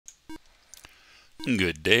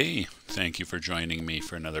Good day. Thank you for joining me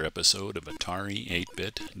for another episode of Atari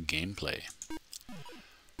 8-bit gameplay.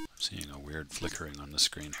 I'm seeing a weird flickering on the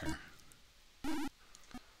screen here.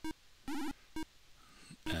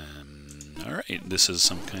 Alright, this is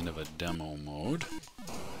some kind of a demo mode.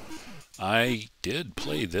 I did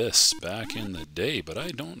play this back in the day, but I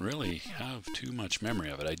don't really have too much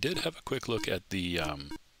memory of it. I did have a quick look at the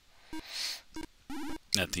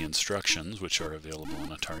instructions, which are available on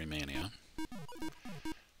Atari Mania.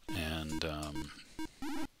 And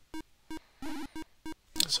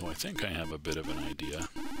so I think I have a bit of an idea.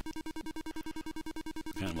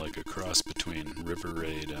 Kind of like a cross between River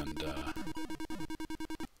Raid and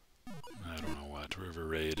I don't know what, River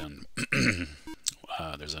Raid and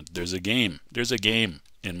there's a game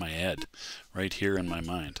in my head, right here in my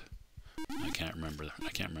mind. I can't remember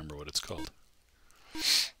what it's called.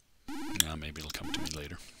 Maybe it'll come to me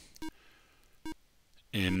later.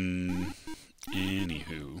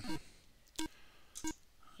 Anywho,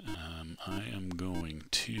 I am going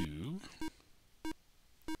to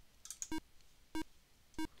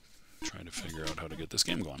try to figure out how to get this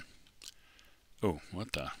game going. Oh,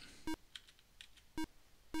 what the?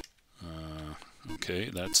 Okay,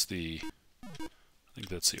 that's the, I think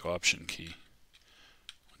that's the option key.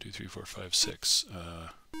 1, 2, 3, 4, 5, 6.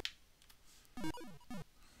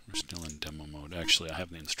 We're still in demo mode. Actually, I have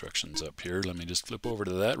the instructions up here. Let me just flip over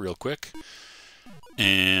to that real quick.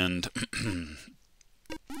 And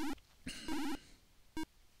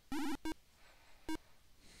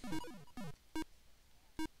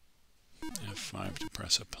F5 to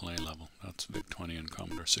press a play level. That's VIC-20 and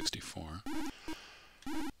Commodore 64.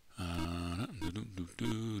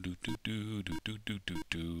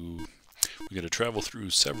 We got to travel through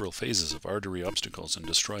several phases of artery obstacles and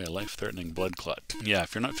destroy a life-threatening blood clot. Yeah,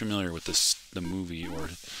 if you're not familiar with the movie, or,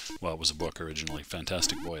 well, it was a book originally,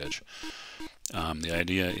 Fantastic Voyage. The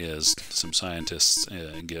idea is some scientists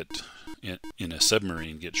get in a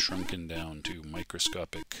submarine, get shrunken down to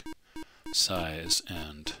microscopic size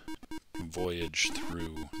and voyage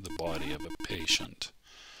through the body of a patient.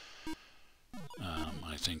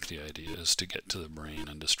 I think the idea is to get to the brain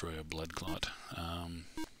and destroy a blood clot.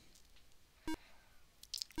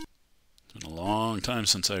 It's been a long time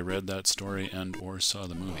since I read that story and or saw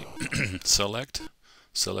the movie. Selects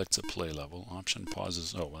a play level. Option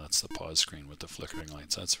pauses. Oh, well, that's the pause screen with the flickering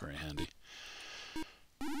lights. That's very handy.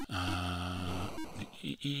 I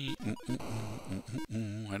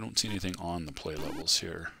don't see anything on the play levels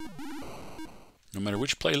here. No matter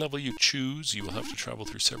which play level you choose, you will have to travel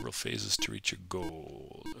through several phases to reach your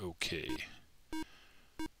goal. Okay.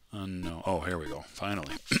 No. Oh, here we go.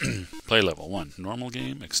 Finally. Play level 1. Normal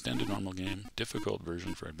game, extended normal game, difficult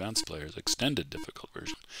version for advanced players, extended difficult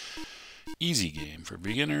version. Easy game for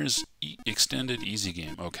beginners, extended easy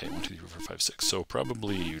game. Okay, 1, 2, 3, 4, 5, 6. So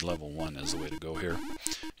probably level 1 is the way to go here.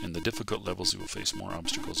 In the difficult levels, you will face more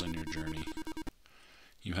obstacles on your journey.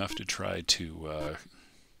 You have to try to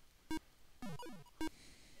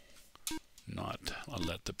not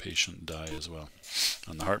let the patient die as well.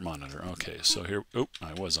 On the heart monitor. Okay, so here, oh,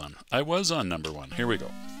 I was on number 1. Here we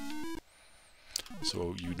go.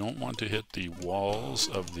 So you don't want to hit the walls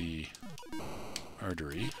of the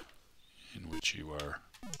artery in which you are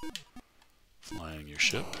flying your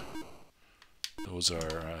ship. Those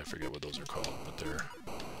are, I forget what those are called, but they're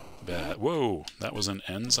bad. Whoa, that was an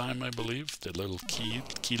enzyme, I believe. The little key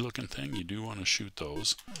looking thing. You do want to shoot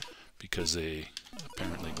those because they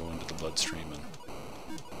apparently go into the bloodstream and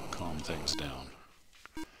calm things down.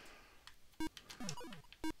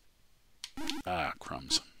 Ah,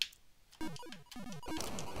 crumbs.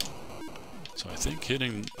 So I think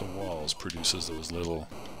hitting the walls produces those little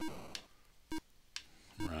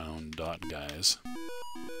round dot guys.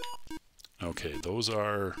 Okay, those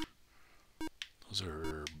are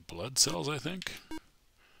blood cells, I think.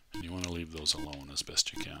 And you want to leave those alone as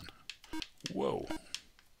best you can. Whoa.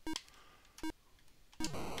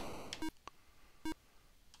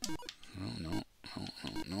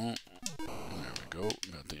 No. There we go.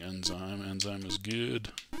 Got the enzyme. Enzyme is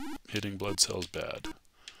good. Hitting blood cells bad.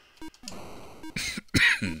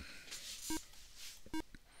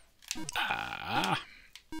 Ah.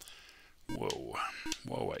 Whoa.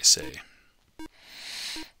 Whoa, I say.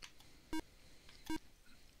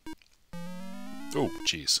 Oh,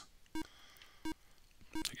 jeez.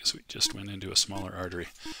 I guess we just went into a smaller artery.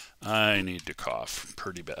 I need to cough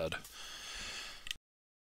pretty bad.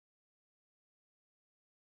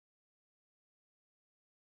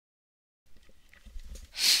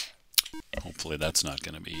 Hopefully that's not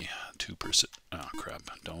going to be too persistent. Oh crap,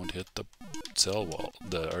 don't hit the cell wall.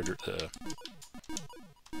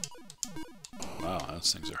 Wow,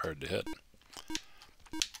 those things are hard to hit.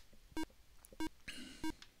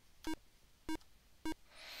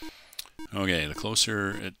 Okay, the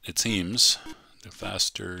closer it seems,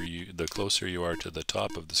 the closer you are to the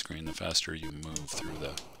top of the screen, the faster you move through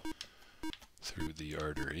the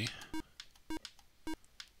artery.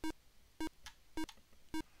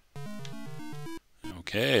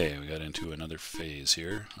 Okay, we got into another phase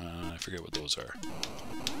here. I forget what those are.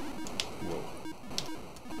 Whoa.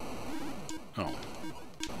 Oh.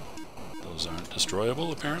 Those aren't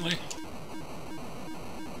destroyable, apparently?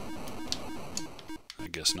 I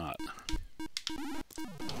guess not.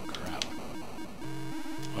 Crap.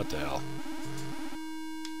 What the hell?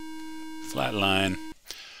 Flatline.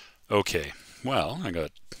 Okay, well, I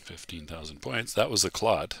got 15,000 points. That was the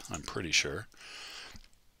clot, I'm pretty sure.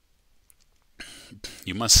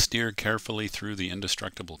 You must steer carefully through the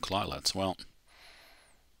indestructible clotlets. Well,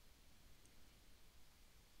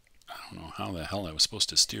 I don't know how the hell I was supposed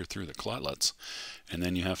to steer through the clotlets. And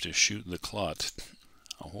then you have to shoot the clot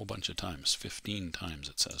a whole bunch of times. 15 times,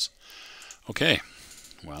 it says. Okay,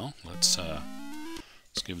 well, let's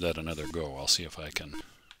give that another go. I'll see if I can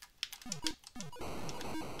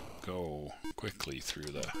go quickly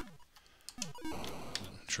through the...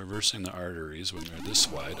 traversing the arteries when they're this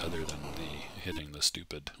wide, other than hitting the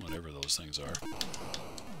stupid whatever those things are.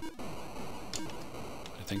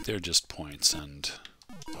 I think they're just points and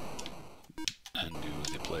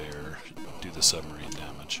do the player do the submarine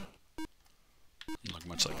damage. Doesn't look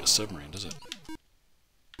much like a submarine, does it?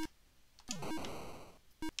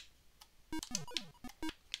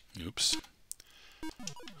 Oops.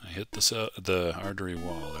 I hit the artery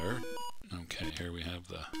wall there. Okay, here we have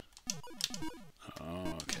the...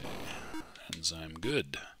 Okay, enzyme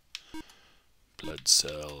good. Blood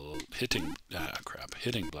cell hitting, crap,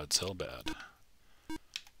 hitting blood cell bad.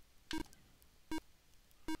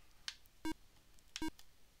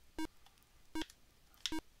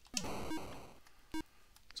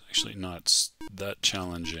 It's actually not that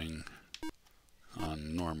challenging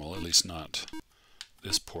on normal, at least not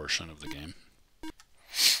this portion of the game.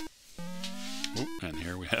 Ooh, and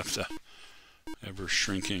here we have the ever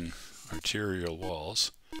shrinking arterial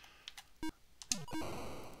walls. I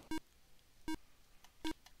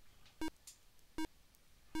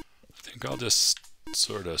think I'll just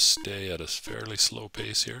sort of stay at a fairly slow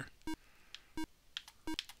pace here.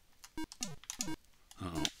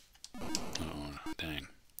 Uh-oh. Uh-oh, dang.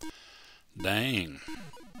 Dang.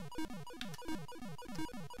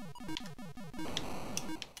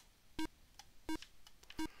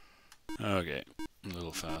 Okay, a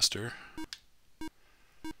little faster.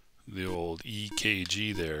 The old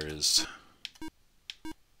EKG there is,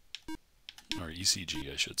 or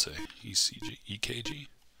ECG I should say, EKG?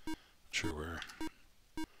 Not sure where.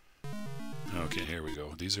 Okay, here we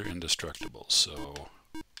go. These are indestructible, so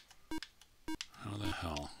how the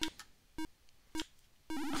hell?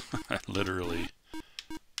 Literally,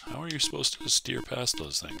 how are you supposed to steer past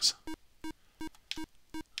those things?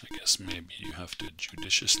 I guess maybe you have to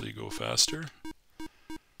judiciously go faster.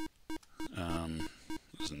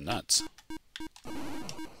 This is nuts.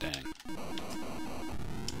 Dang.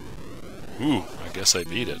 Ooh, I guess I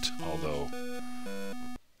beat it, although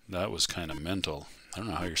that was kind of mental. I don't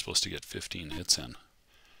know how you're supposed to get 15 hits in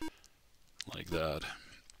like that.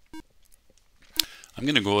 I'm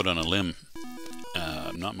going to go out on a limb,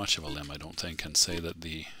 not much of a limb I don't think, and say that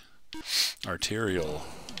the arterial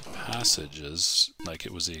passages, like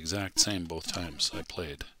it was the exact same both times I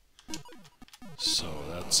played. So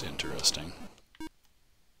that's interesting.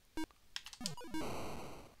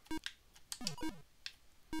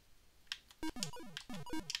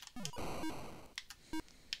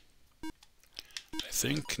 I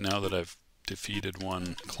think now that I've defeated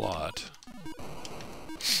one clot,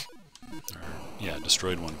 or yeah,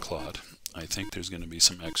 destroyed one clot, I think there's going to be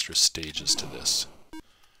some extra stages to this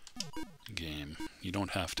game. You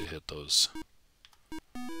don't have to hit those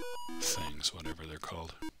things, whatever they're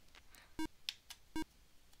called.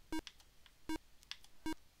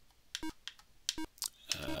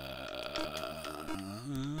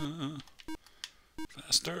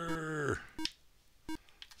 Faster!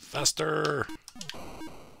 Faster!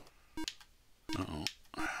 Uh-oh.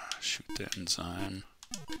 Shoot the enzyme.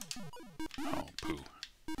 Oh, poo.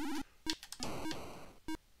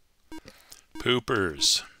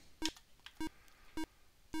 Poopers.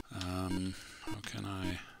 How can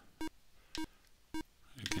I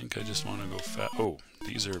think I just want to go fast. Oh,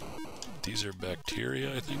 these are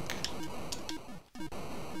bacteria, I think.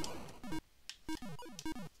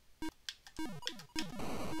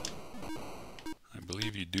 I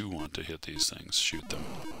believe you do want to hit these things, shoot them.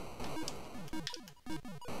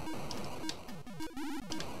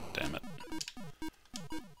 Damn it.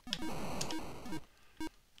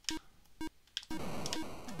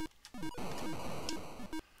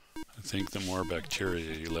 think the more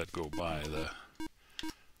bacteria you let go by,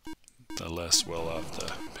 the less well off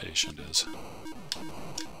the patient is.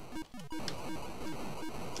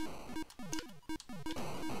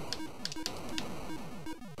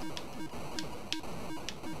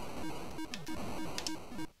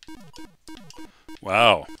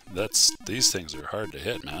 Wow, these things are hard to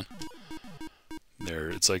hit, man.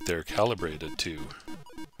 It's like they're calibrated to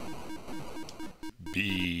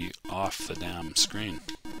be off the damn screen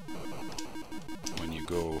when you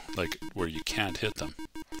go, like, where you can't hit them.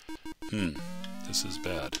 This is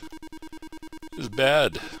bad. This is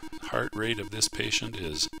bad. Heart rate of this patient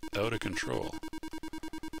is out of control.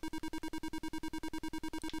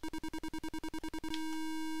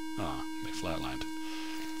 Ah, they flatlined.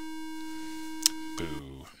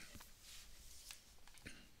 Boo.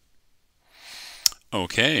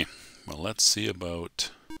 Okay, well, let's see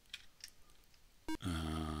about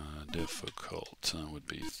difficult. That would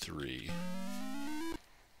be 3.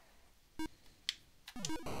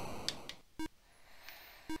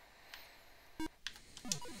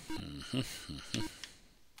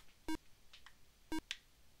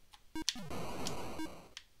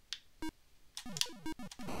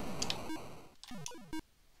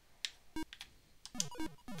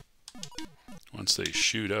 Once they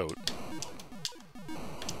shoot out,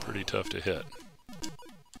 pretty tough to hit.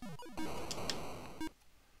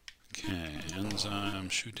 Okay, enzyme,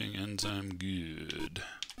 shooting enzyme, good.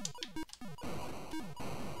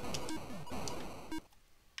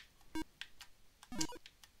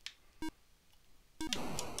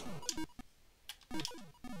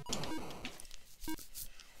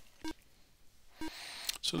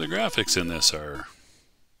 So the graphics in this are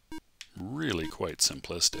really quite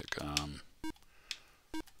simplistic.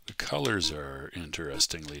 The colors are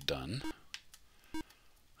interestingly done.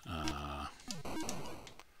 I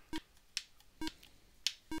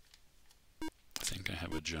think I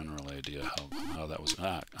have a general idea how that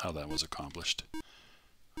was accomplished,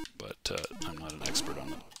 but I'm not an expert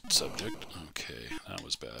on the subject. Okay, that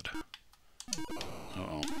was bad.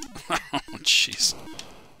 Uh-oh. Oh, jeez.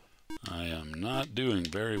 I am not doing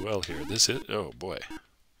very well here. This is... oh, boy.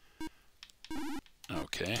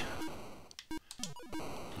 Okay.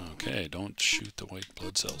 Okay, don't shoot the white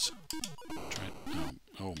blood cells.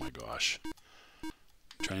 Oh my gosh.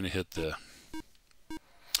 Trying to hit the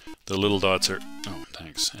little dots are... oh,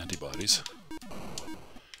 thanks. Antibodies.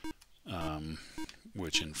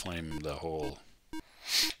 Which inflame the whole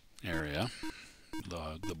area.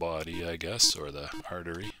 The body, I guess, or the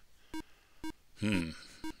artery.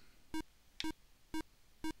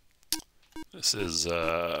 This is,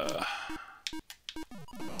 okay,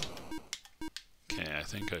 I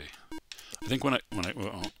think when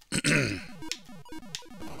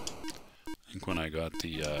I got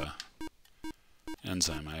the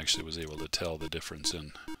enzyme, I actually was able to tell the difference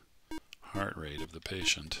in heart rate of the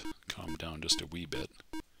patient. Calmed down just a wee bit.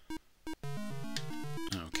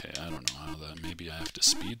 Okay, I don't know how that, maybe I have to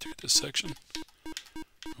speed through this section.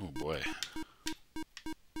 Oh boy.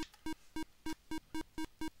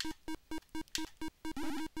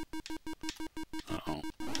 Uh-oh.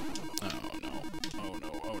 Oh no. Oh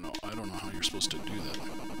no. Oh no. I don't know how you're supposed to do that.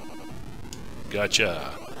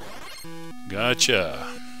 Gotcha.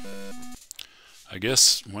 Gotcha. I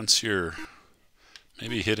guess once you're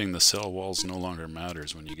maybe hitting the cell walls no longer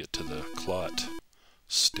matters when you get to the clot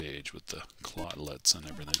stage with the clotlets and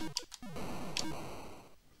everything.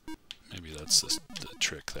 Maybe that's the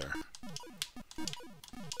trick there.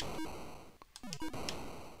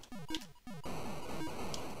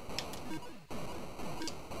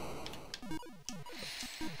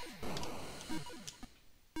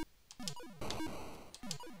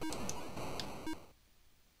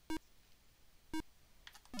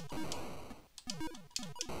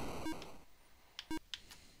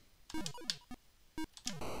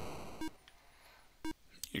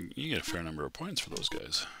 You get a fair number of points for those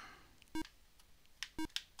guys.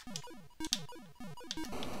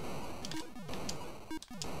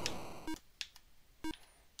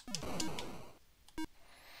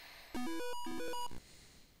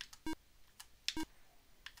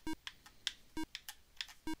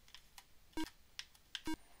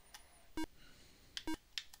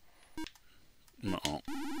 Uh-oh.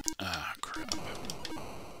 Ah, crap.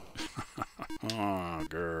 Oh,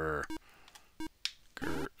 grr.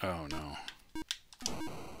 Oh no.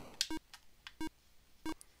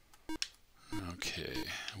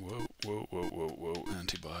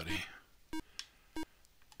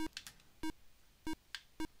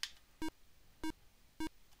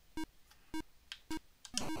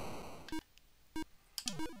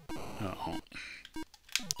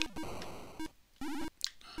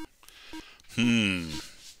 Oh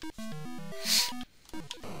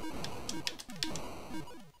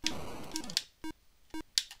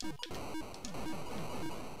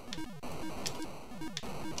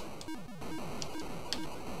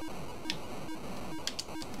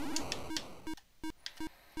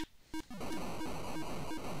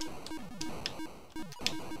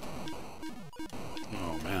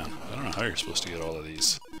man, I don't know how you're supposed to get all of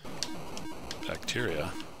these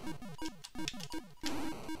bacteria.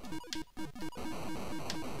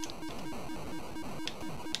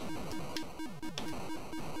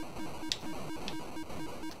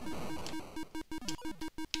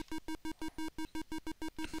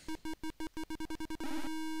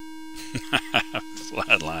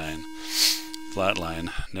 Flatline.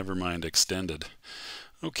 Flatline. Never mind extended.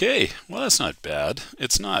 Okay, well that's not bad.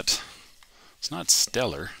 It's not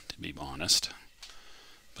stellar, to be honest,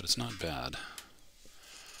 but it's not bad.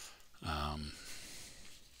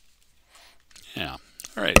 Yeah.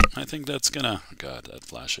 All right. I think that's gonna. God, that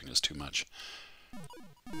flashing is too much.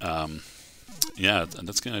 Yeah,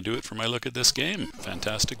 that's gonna do it for my look at this game.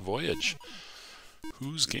 Fantastic Voyage.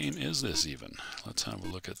 Whose game is this even? Let's have a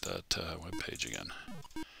look at that web page again.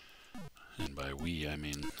 And by we, I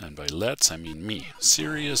mean, and by let's, I mean me.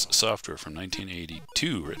 Serious Software from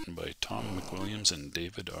 1982, written by Tom McWilliams and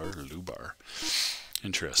David R. Lubar.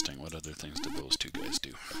 Interesting. What other things did those two guys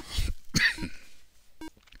do?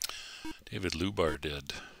 David Lubar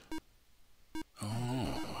did.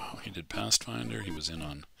 Oh, wow. He did Pathfinder. He was in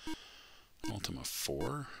on Ultima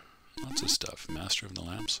 4. Lots of stuff. Master of the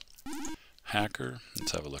Lamps. Hacker.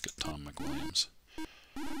 Let's have a look at Tom McWilliams.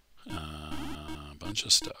 Bunch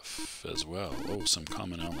of stuff as well. Oh, some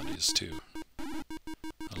commonalities too.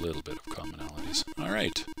 A little bit of commonalities. All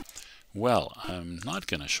right. Well, I'm not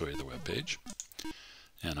going to show you the webpage,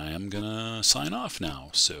 and I am going to sign off now.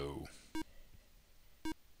 So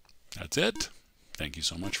that's it. Thank you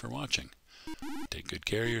so much for watching. Take good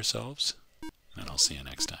care of yourselves, and I'll see you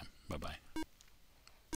next time. Bye-bye.